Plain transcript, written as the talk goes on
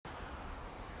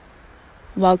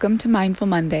Welcome to Mindful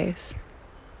Mondays.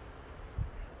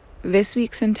 This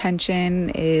week's intention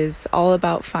is all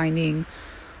about finding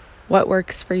what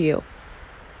works for you.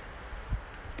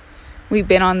 We've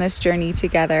been on this journey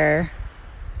together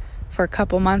for a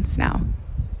couple months now.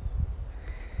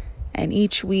 And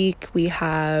each week we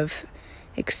have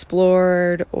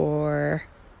explored or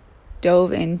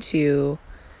dove into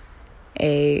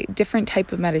a different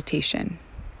type of meditation,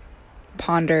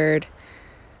 pondered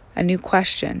a new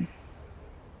question.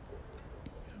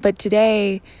 But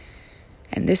today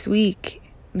and this week,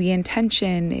 the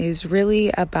intention is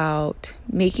really about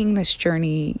making this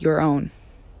journey your own.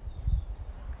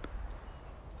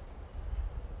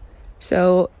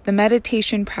 So the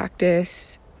meditation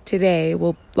practice today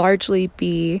will largely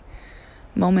be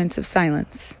moments of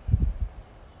silence,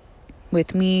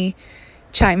 with me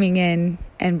chiming in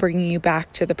and bringing you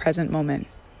back to the present moment.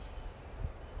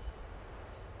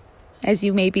 As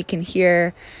you maybe can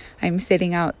hear, I'm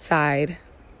sitting outside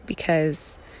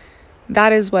because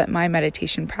that is what my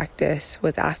meditation practice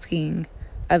was asking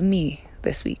of me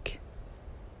this week,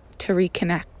 to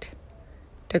reconnect,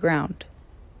 to ground.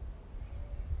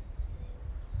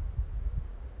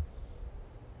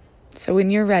 So when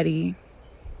you're ready,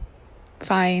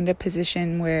 find a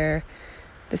position where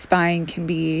the spine can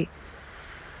be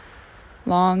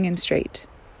long and straight,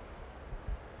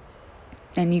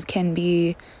 and you can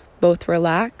be both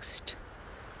relaxed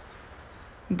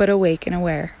but awake and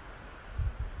aware.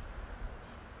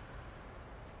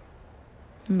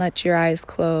 And let your eyes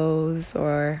close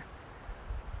or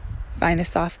find a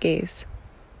soft gaze.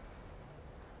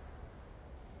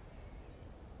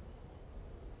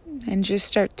 And just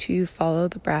start to follow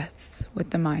the breath with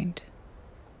the mind.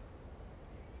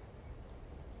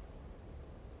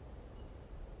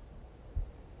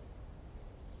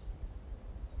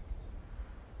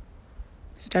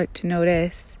 Start to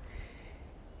notice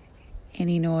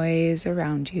any noise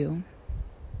around you.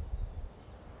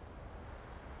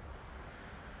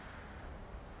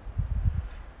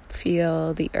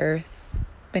 Feel the earth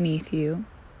beneath you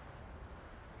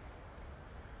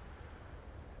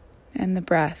and the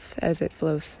breath as it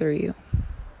flows through you.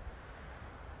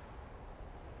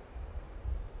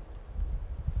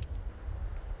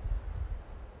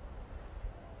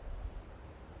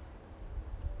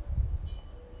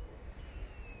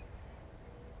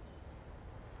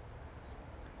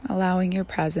 Allowing your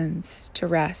presence to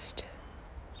rest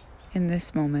in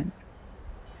this moment.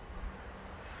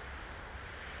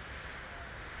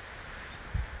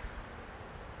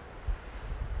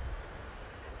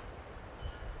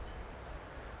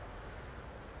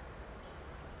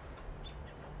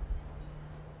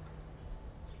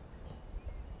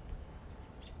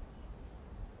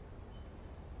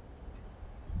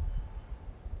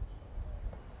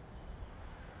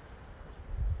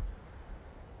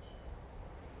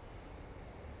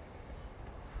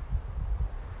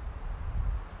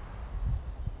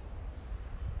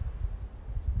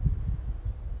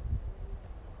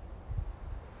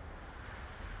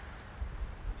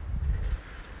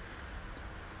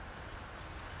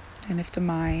 And if the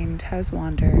mind has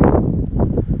wandered,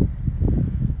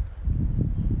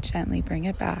 gently bring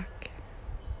it back,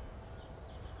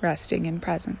 resting in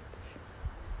presence.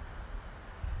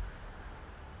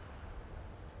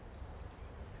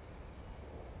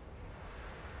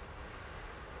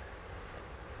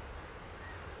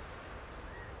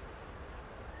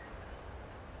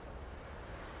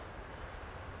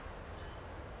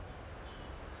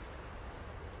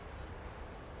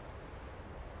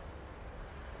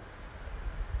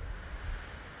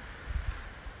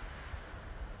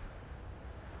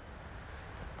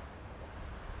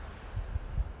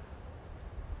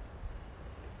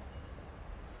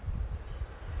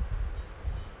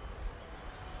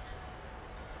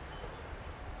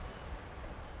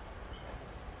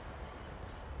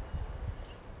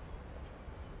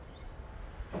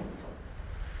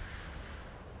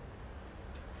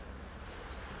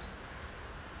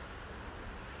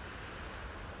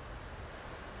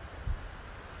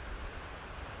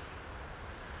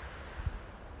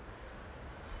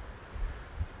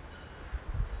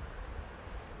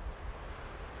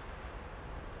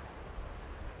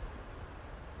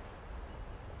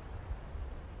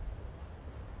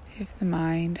 If the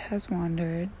mind has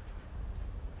wandered,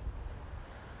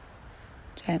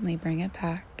 gently bring it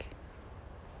back,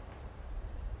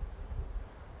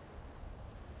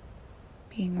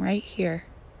 being right here.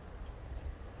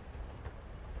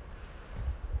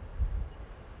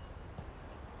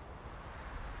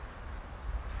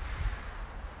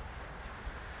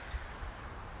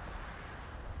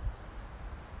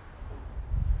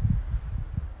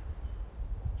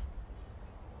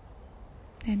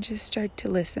 And just start to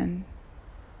listen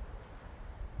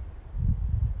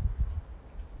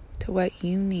to what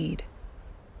you need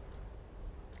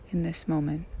in this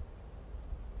moment.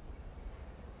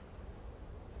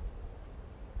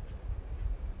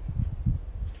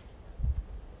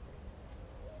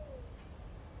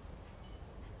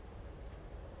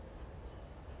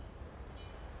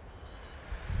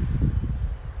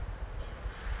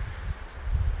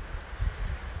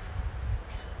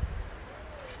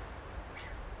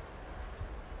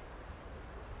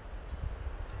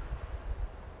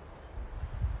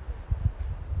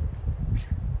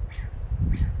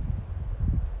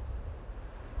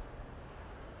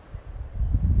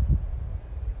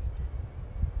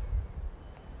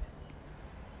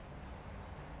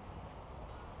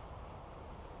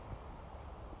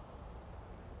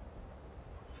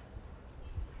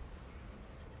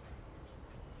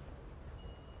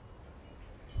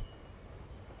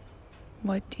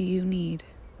 What do you need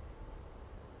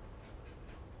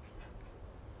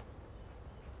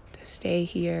to stay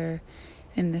here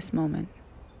in this moment?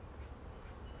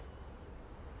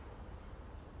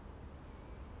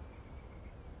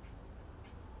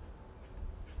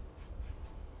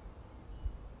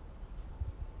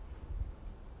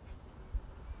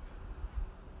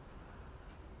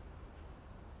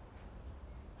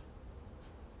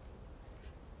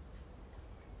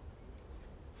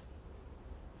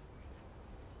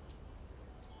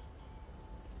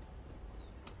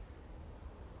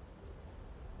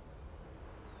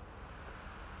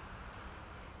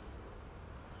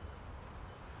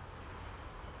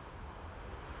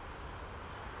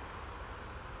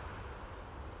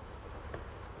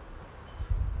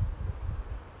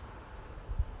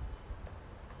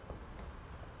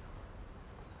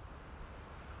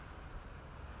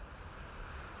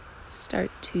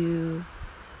 Start to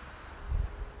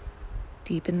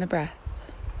deepen the breath.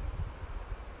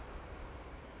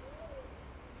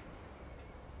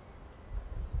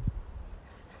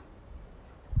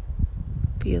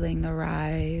 Feeling the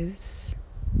rise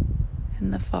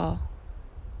and the fall.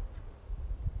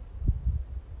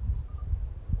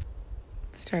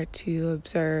 Start to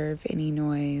observe any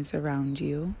noise around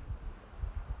you.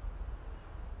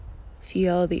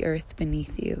 Feel the earth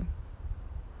beneath you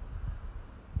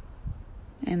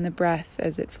and the breath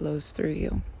as it flows through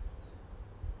you.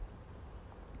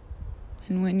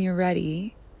 And when you're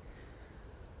ready,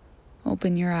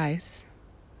 open your eyes.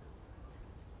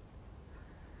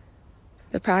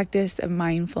 The practice of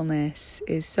mindfulness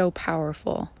is so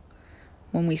powerful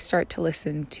when we start to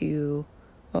listen to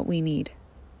what we need.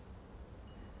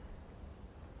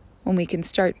 When we can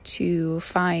start to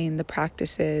find the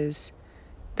practices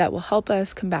that will help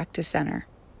us come back to center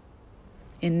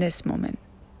in this moment.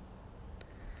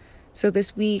 So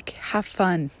this week, have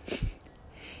fun.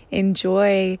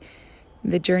 Enjoy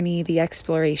the journey, the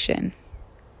exploration.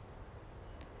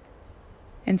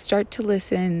 And start to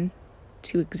listen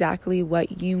to exactly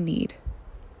what you need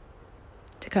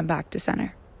to come back to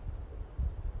center.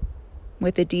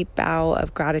 With a deep bow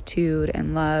of gratitude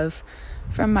and love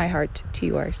from my heart to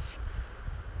yours.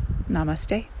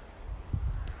 Namaste.